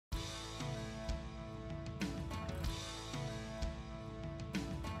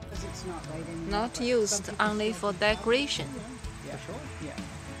it's not right anymore. Not but used, some people only still for do. decoration. Yeah. For sure.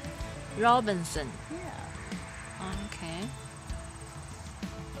 Yeah. Robinson. Yeah. Okay.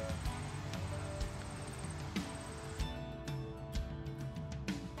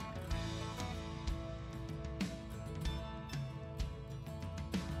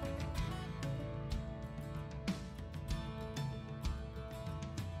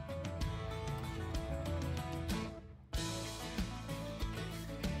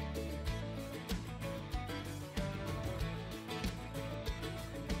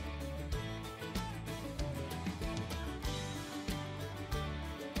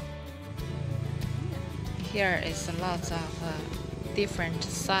 Here is a lot of different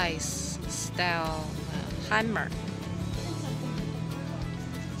size, style hammer.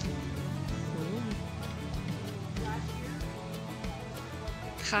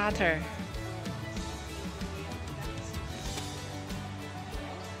 Cutter.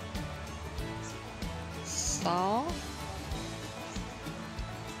 Saw.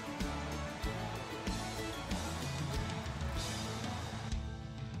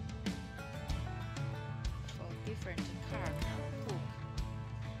 Different card.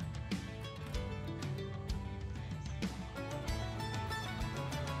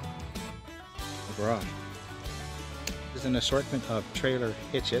 The garage. There's an assortment of trailer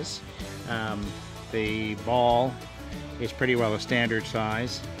hitches. The ball is pretty well a standard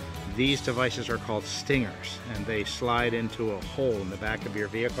size. These devices are called stingers, and they slide into a hole in the back of your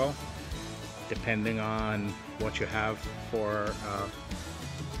vehicle, depending on what you have for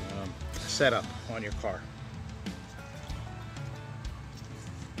setup on your car.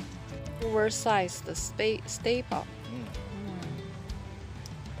 Oversized staple.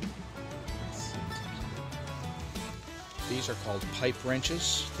 These are called pipe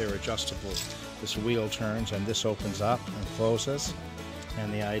wrenches. They're adjustable. This wheel turns and this opens up and closes.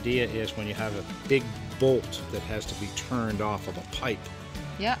 And the idea is when you have a big bolt that has to be turned off of a pipe,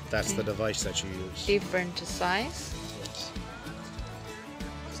 Yeah. that's the device that you use. Different size. Yes.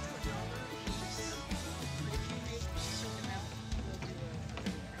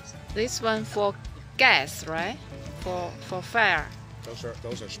 This one for gas, right? For fire.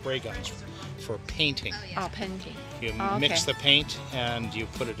 Those are spray guns for painting. Oh, painting. You Oh, mix okay. the paint and you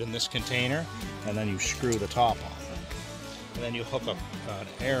put it in this container, and then you screw the top on. And then you hook up an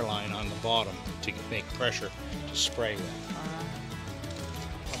air line on the bottom to make pressure to spray with.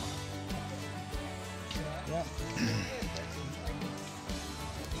 Yeah.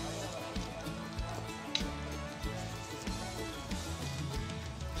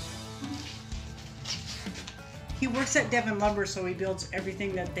 He works at Devon Lumber, so he builds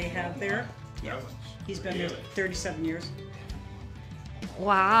everything that they have there. Yeah. He's been there 37 years.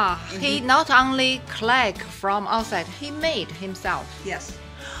 Wow. He not only collect from outside, he made himself. Yes.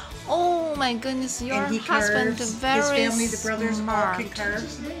 Oh my goodness, your And he husband carves, very his family, the brothers, all smart. can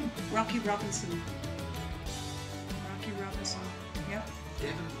carve. Rocky Robinson. Rocky Robinson. Yep.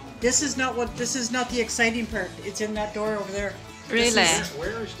 This is not the exciting part. It's in that door over there. This Really? is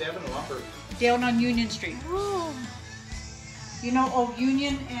Where is Devon Lumber? down on Union Street. Oh. You know,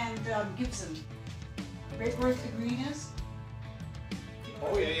 Union and Gibson. Right where the green is?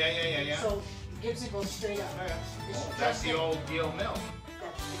 Oh, yeah. So Gibson goes straight up. It's That's just the like- old Yale Mill.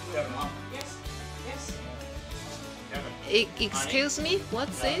 That's the- Devon Lumber. Yes, yes. Devon. Excuse me,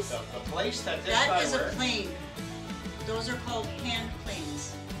 what's this? The place that this That guy is a wears. plane. Those are called hand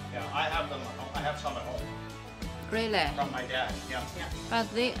planes. Yeah, I have them. I have some at home Really? from my dad. Yeah. Yeah.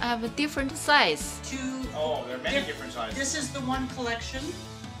 But they have a different size. Two. Oh, there are many different sizes. This is the one collection,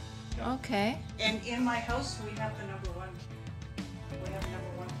 Okay. and in my house we have the number one. We have number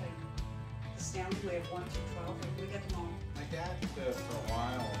one plane. The Stanley, we have 1 through 12. We get them all. My dad, for a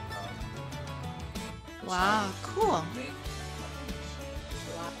while, Wow, cool.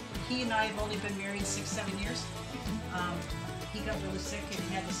 He and I have only been married 6-7 years. He got really sick and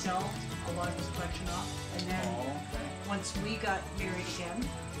he had to sell a lot of his collection off. And then once we got married again,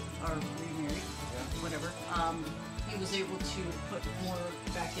 or remarried, whatever, he was able to put more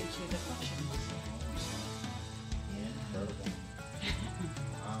back into the collection. incredible.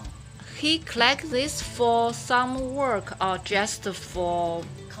 Wow. He collect this for some work or just for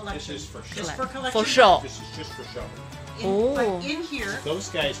Collection. This is for show. Just for collection. for show? This is just for show. Oh. But in here, Those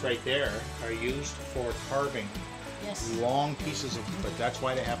guys right there are used for carving yes, long pieces of wood. That's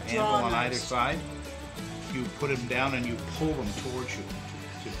why they have handle on either Drawknives. side. You put them down and you pull them towards you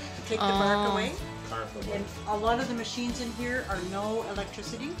to take the bark Oh. away. carve the wood. And a lot of the machines in here are no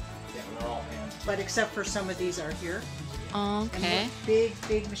electricity, Yeah, they're all hand. but except for some of these are here. And Okay. look,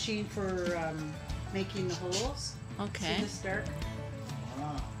 big machine for making the holes. Okay. See this dark?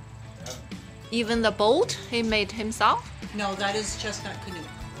 Wow. Even the boat he made himself? No, that is chestnut canoe.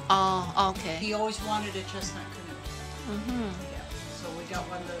 Oh, okay. He always wanted a chestnut canoe. Mm-hmm. Yeah. So we got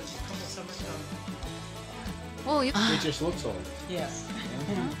one a couple summers ago. Oh, you... It just looks old. Yes.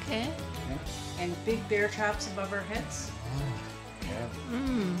 Okay. And big bear traps above our heads. Yeah.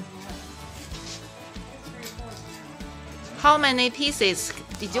 Mm. How many pieces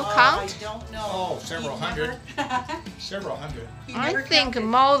did you count? I don't know. Oh, several He hundred. never- Several hundred. he I never think counted.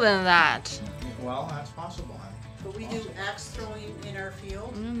 more than that. Well, that's possible, honey. But we do axe throwing in our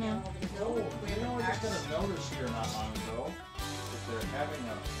field. Mm-hmm. And over the hill. We have an I just axe. got a notice here not long ago that they're having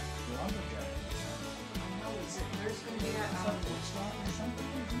a lumberjack. There's going to be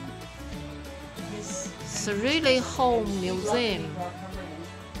It's really home museum.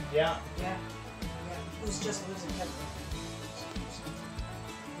 Yeah. Yeah. Who's just losing head.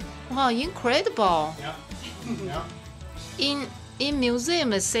 Wow, incredible. Yeah. Yeah. In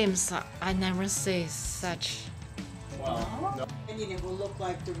museum, it seems I never see such. Well, no. And it will look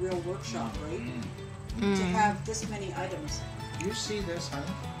like the real workshop, right? To Mm. have this many items. You see this, honey?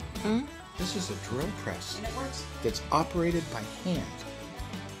 Mm? This is a drill press And it works. that's operated by hand.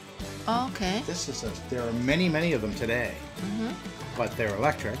 Okay. This is there are many, many of them today, Mm-hmm. but they're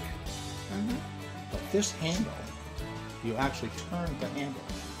electric. Mm-hmm. But this handle, you actually turn the handle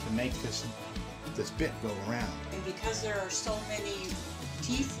to make this bit go around. And because there are so many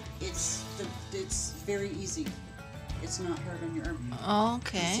teeth, it's very easy. It's not hard on your arm. You see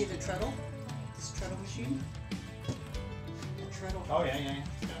Okay. the treadle? This treadle machine? The treadle. Oh yeah, yeah,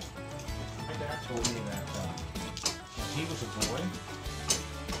 yeah. My dad told me that when he was a boy,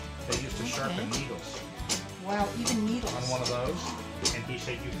 they used to sharpen needles Wow, even needles. on one of those, and he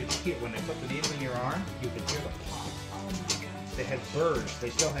said you could hear when they put the needle in your arm, you could hear the pop. Oh my God. They had burrs. They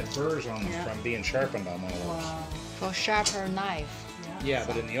still had burrs on them Yeah. from being sharpened on one of those. Wow. For sharper knife. Yeah,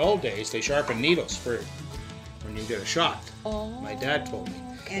 but in the old days, they sharpened needles for when you get a shot. Oh. My dad told me.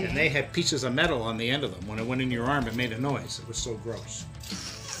 And- And they had pieces of metal on the end of them. When it went in your arm, it made a noise. It was so gross.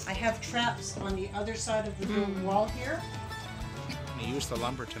 I have traps on the other side of the wall here. He used the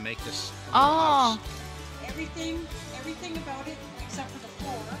lumber to make this Oh. house. Everything about it except for the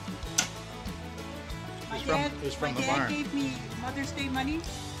floor. My It's from the dad barn. gave me Mother's Day money,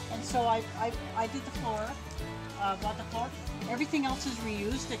 and so I did the floor, bought the floor. Everything else is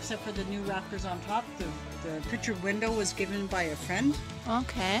reused except for the new rafters on top. The picture window was given by a friend.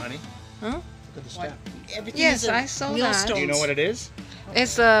 Okay. Honey, Huh? look at the step. Everything Yes, is in I saw that. Do you know what it is?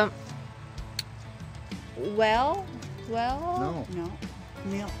 It's a well. No. No,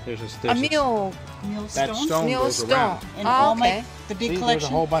 mill A mill. That stone. stone Mill goes stone. around. And Oh, all okay. the big See, there's a collection.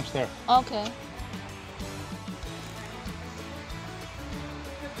 whole bunch there. Okay.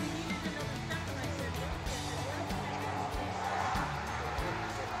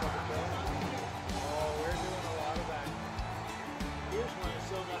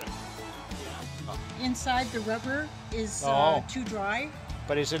 Inside the rubber is Oh. too dry.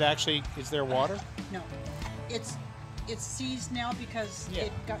 But is there water? No, it's seized now because Yeah.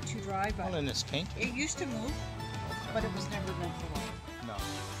 it got too dry. Well, But in this tank? it used to move, but it was never meant for water. No.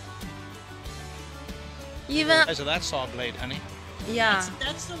 Even As of that saw blade, honey. yeah.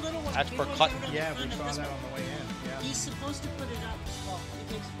 That's the little one. That's big for one's cut. out on the Yeah, front we of saw this that one. on the way in. Yeah. He's supposed to put it up. Well,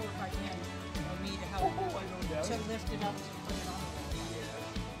 it takes 4 or 5 hands for me to help to lift it up to put it on.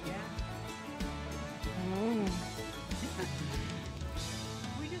 Yeah. Mm.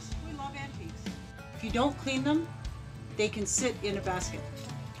 We love antiques. If you don't clean them, they can sit in a basket.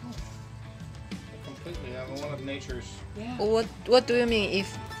 Completely. One of nature's. Yeah. What do you mean?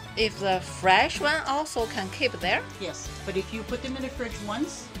 If the fresh one also can keep there? Yes, but if you put them in the fridge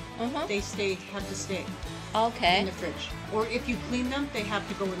once, Mm-hmm. they have to stay in Okay. the fridge. Or if you clean them, they have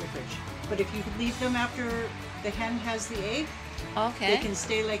to go in the fridge. But if you leave them after the hen has the egg, they Okay. can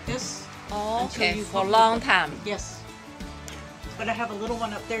stay like this. Oh, until okay. you For a cook long them. time. Yes. But I have a little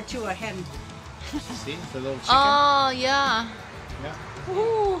one up there too, a hen. See, the little chicken. Oh yeah. Yeah.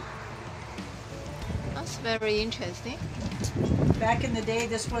 Ooh. That's very interesting. Back in the day,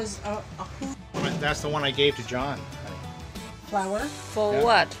 this was a hoop That's the one I gave to John. flower. For Yeah.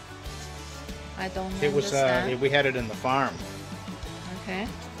 what? I don't It was. understand. We had it in the farm. Okay.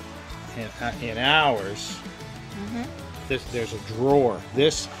 In ours, Mm-hmm. there's a drawer.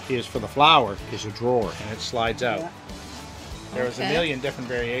 This is for the flower. Is a drawer, and it slides out. Yeah. There's a Okay. million different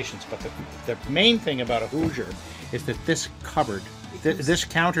variations, but the main thing about a Hoosier is that this cupboard, this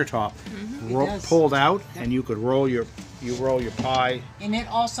countertop, It does. pulled out, and you could roll your pie, And it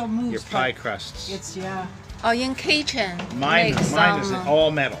also moves. your pie crusts. It's, yeah. Oh, in kitchen. Mine make is some, all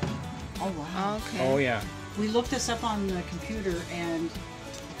metal. Oh, wow. Okay. Oh yeah. We looked this up on the computer, and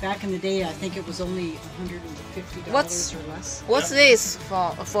back in the day, I think it was only $150 What's- or less. What's this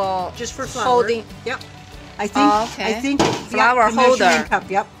for? Just for flour. Holding. Yep. I think. Oh, okay. I think. Flour the measuring holder. cup.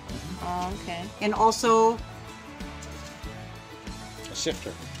 Yep. Oh, okay. And also, A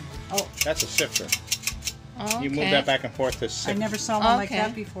sifter. oh, That's a sifter. Okay. You move that back and forth to I sift. never saw one like Okay.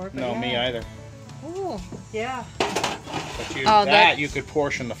 that before. But No, yeah. me either. Ooh. Yeah. But Oh, that that- you could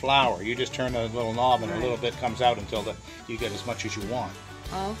portion the flour. You just turn a little knob and a little bit comes out until you get as much as you want.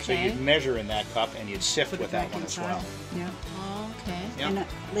 So Okay. you'd measure in that cup and you'd sift Put with it that back one as inside. well. Yeah. Okay. Yeah. And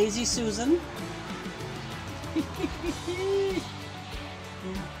Lazy Susan.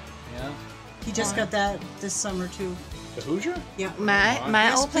 Yeah. He just got that this summer too. The Hoosier? Yeah. May I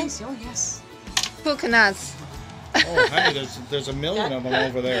Yes, open? please. Oh, yes. Coconuts. Oh, honey, there's a million of them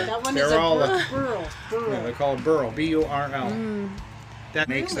over there. That one They're is a all burl. yeah, they call it burl. B-U-R-L. That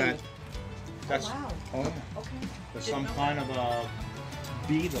makes Really? that. That's Wow. oh, Okay. there's Didn't some know kind of a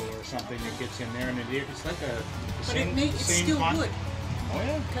beetle or something that gets in there, and it's like the But same, it's same still con- good. Oh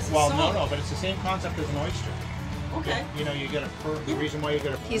yeah. 'Cause it's Well, solid. no, but it's the same concept as an oyster. Okay. You know, you get the reason why you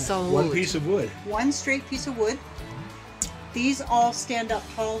get a Piece of one wood. piece of wood. One straight piece of wood. These all stand up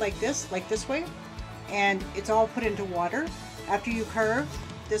tall like this way, and it's all put into water. After you carve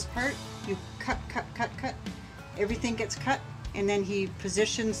this part, you cut. Everything gets cut, and then he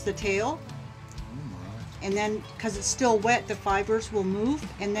positions the tail. And then, because it's still wet, the fibers will move,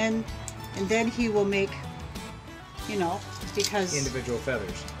 and then he will make, you know, because Individual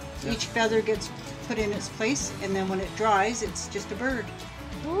feathers. each feather gets put in its place, and then when it dries, it's just a bird.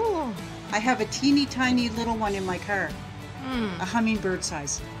 Ooh. I have a teeny tiny little one in my car, Mm. a hummingbird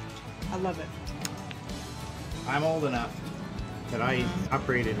size. I love it. I'm old enough that I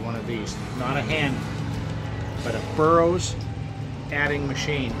operated one of these, not a hand, but a Burroughs adding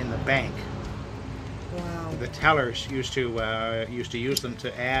machine in the bank. Wow. The tellers used to use them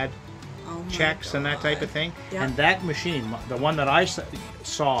to add Oh my checks and that type God. of thing. Yeah. And that machine, the one that I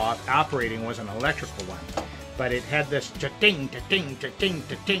saw operating, was an electrical one, but it had this cha-ting, cha-ting, cha-ting,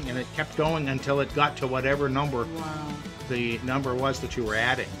 cha-ting, and it kept going until it got to whatever number Wow. the number was that you were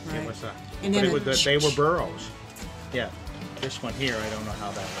adding. Right. It was a, And but then it was it- they were Burroughs. Yeah. This one here, I don't know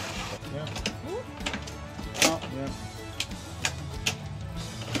how that works. Yeah. Well, Yeah.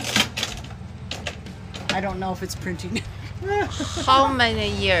 I don't know if it's printing. How many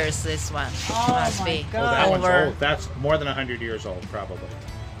years this one Oh must my be? God. Oh, that one's Over. old. That's more than 100 years old, probably.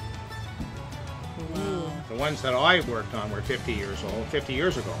 Wow. The ones that I worked on were 50 years old. 50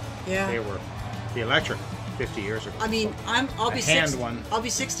 years ago. Yeah. They were the electric 50 years ago. I mean, I'll be A hand 60, one. I'll be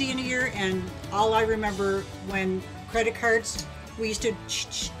 60 in a year, and all I remember when credit cards, we used to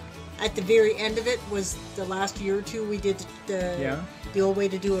at the very end of it was the last year or two we did the old way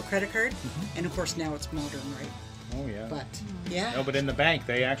to do a credit card, and of course now it's modern, right? Oh yeah. But yeah, No, but in the bank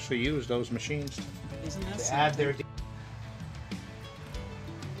they actually use those machines isn't that to add their.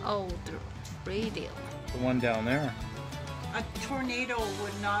 Oh, the radio. The one down there. a tornado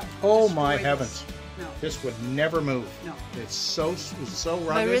would not. Oh destroy my this. heavens! No, This would never move. no. It's so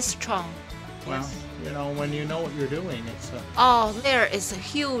rugged. Very strong. Well, Yes. you know, when you know what you're doing, it's. Oh, there is a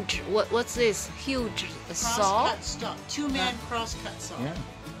huge. What's this? Huge saw. Cross-cut saw. Two-man cross-cut saw. Yeah,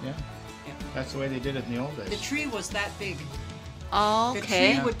 yeah. Yeah. That's the way they did it in the old The days. tree was that big. The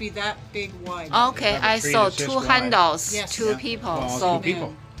Okay. tree would be that big wide. Okay, Have a I tree saw that's this two wide. handles, Yes. two Yeah. people. Well, So two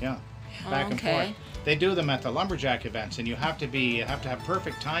people. Yeah. Back and Okay. forth. They do them at the lumberjack events, and you have to have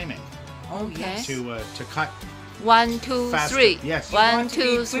perfect timing Oh Okay. yes. to cut. 1, 2, Faster. 3. Yes. You 1, want to be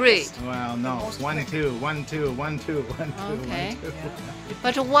 2, 3. quickest. Well, no, most 1, quick. 2, 1, 2, 1, 2, 1, 2, Okay. 1, 2. Yeah.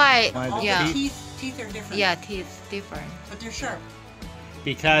 But why? Why the All Yeah. the teeth are different. Yeah, teeth different. But they're sharp.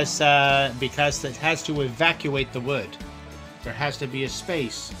 Because it has to evacuate the wood. There has to be a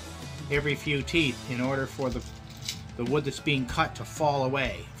space every few teeth in order for the wood that's being cut to fall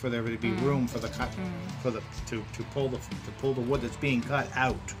away, for there to be room for the cut, for the to pull the wood that's being cut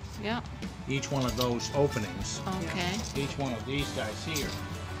out. Yeah. Each one of those openings, Okay. each one of these guys here,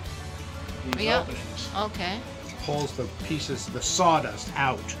 these Yeah. openings, Okay. pulls the pieces, the sawdust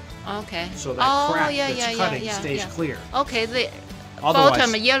out, Okay. so that crack yeah, that's yeah, cutting yeah, stays yeah. clear. Okay, the Otherwise-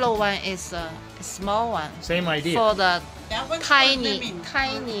 bottom yellow one is a small one Same idea. for the That one's Tiny, for limbing,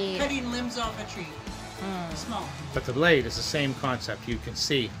 tiny. for cutting limbs off a tree. Small. But the blade is the same concept. You can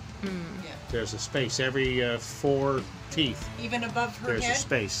see Yeah. there's a space every 4 teeth. Even above her There's a head.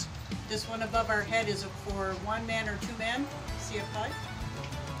 space. This one above our head is for 1 man or 2 men. See up high?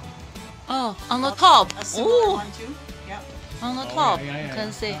 oh on the top. A similar Oh, one too. Yep. on the Oh, top yeah, yeah, you yeah, can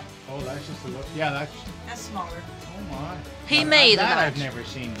yeah. see. Oh, that's just a look. Yeah, that's. That's smaller. Oh my. He Now, made that. that. I've never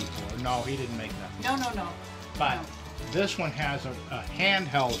seen before. No, he didn't make that. No, no, no. But This one has a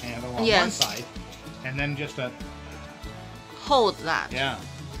handheld handle on Yes. one side, and then just a Hold that. yeah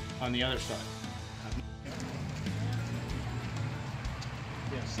on the other side.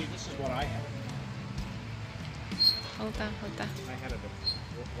 Yeah, see, this is what I had. Hold on, hold on. I had what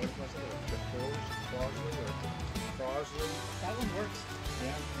was it? Crosley? That one works.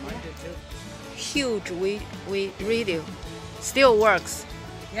 Yeah, mine did too. Huge radio. Still works.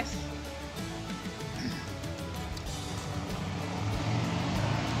 Yes.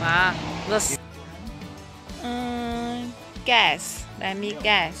 Wow. Gas. Let me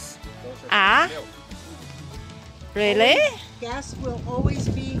guess. Ah? Really? Gas will always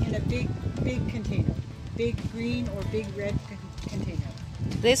be in a big container. Big green or big red container.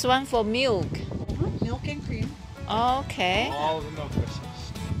 This one for milk. Milk and cream. Okay. All of the milk whistles.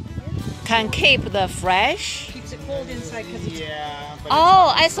 Can keep the fresh. Keeps it cold inside because it's Yeah. But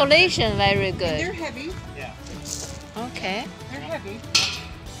Oh, isolation very they're good. heavy. yeah. Okay. They're heavy.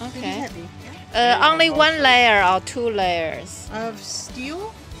 Pretty Okay. heavy. Only one layer or two layers. Of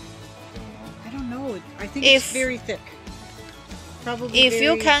steel? I don't know. I think If- it's very thick. Probably. If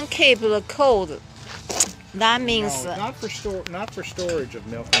you very- can keep the cold, that means No, not for storage of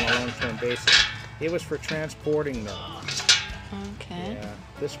milk on a long-term basis. It was for transporting milk. okay. Yeah,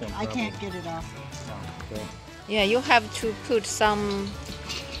 this one. I probably. can't get it off. Okay. Yeah, you have to put some.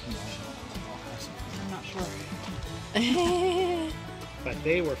 I'm not sure. But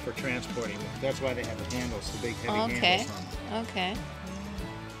they were for transporting milk. That's why they have the handles, the big heavy Okay. handles on them. Okay.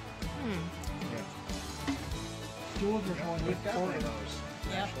 Hmm. Dual version. We've got one of those.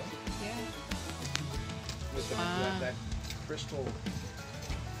 Yeah. actually, Yeah. With Ah. that crystal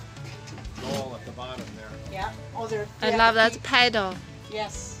ball at the bottom there. Yeah. Oh, they're. I yeah, love the that feet- pedal.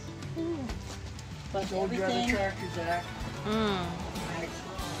 Yes. But Told you other everything. tractors, Zach. Mm.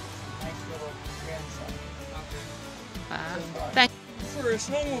 Nice little grandson. Wow. Thank. For a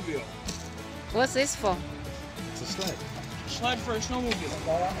snowmobile. What's this for? It's a sled. Sled for a snowmobile.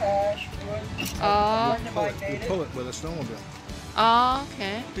 Ash, wood. Oh. You pull it with a snowmobile. Oh.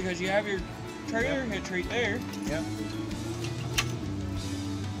 Okay. Because you have your trailer hitch right there. Yep.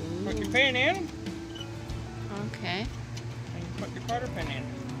 Put your pin in, Okay. and you put your quarter pin in.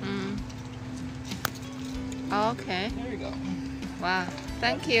 Mm. Okay. There you go. Wow.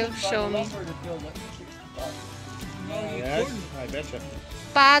 Thank you. Show me. No, you Yes, couldn't. I betcha.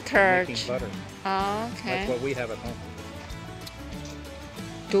 Buttered. Making butter. Okay. That's what we have at home.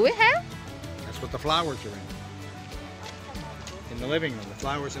 Do we have? That's what the flowers are in the living room. The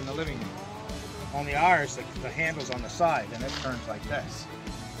flowers in the living room. Only ours, the handle's on the side, and it turns like this.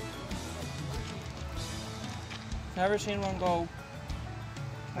 Never seen one go.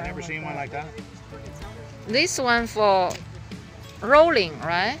 I never seen one like that. This one for rolling,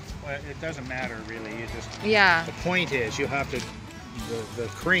 right? Well, it doesn't matter really. You just Yeah. the point is you have to the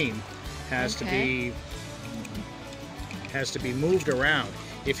cream has Okay. to be moved around.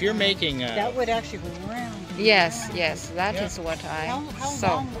 If you're making That would actually go around. Yes. Yes. That is Yeah. what I How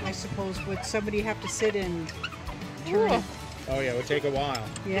saw. long, I suppose, would somebody have to sit and turn it? oh yeah, it would take a while.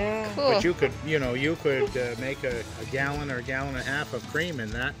 Yeah. Cool. But you could make a gallon or a gallon and a half of cream in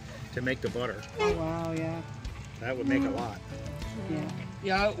that to make the butter. Oh, wow, yeah. That would make a lot. Yeah.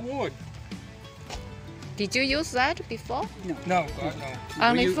 Yeah, it would. Did you use that before? No, God, no.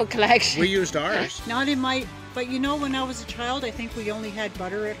 Only u- for collection. We used ours. Not in my, but you know, when I was a child, I think we only had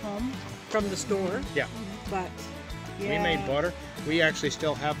butter at home from the store. Yeah. But, yeah. We made butter. We actually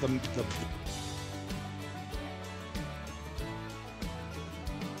still have the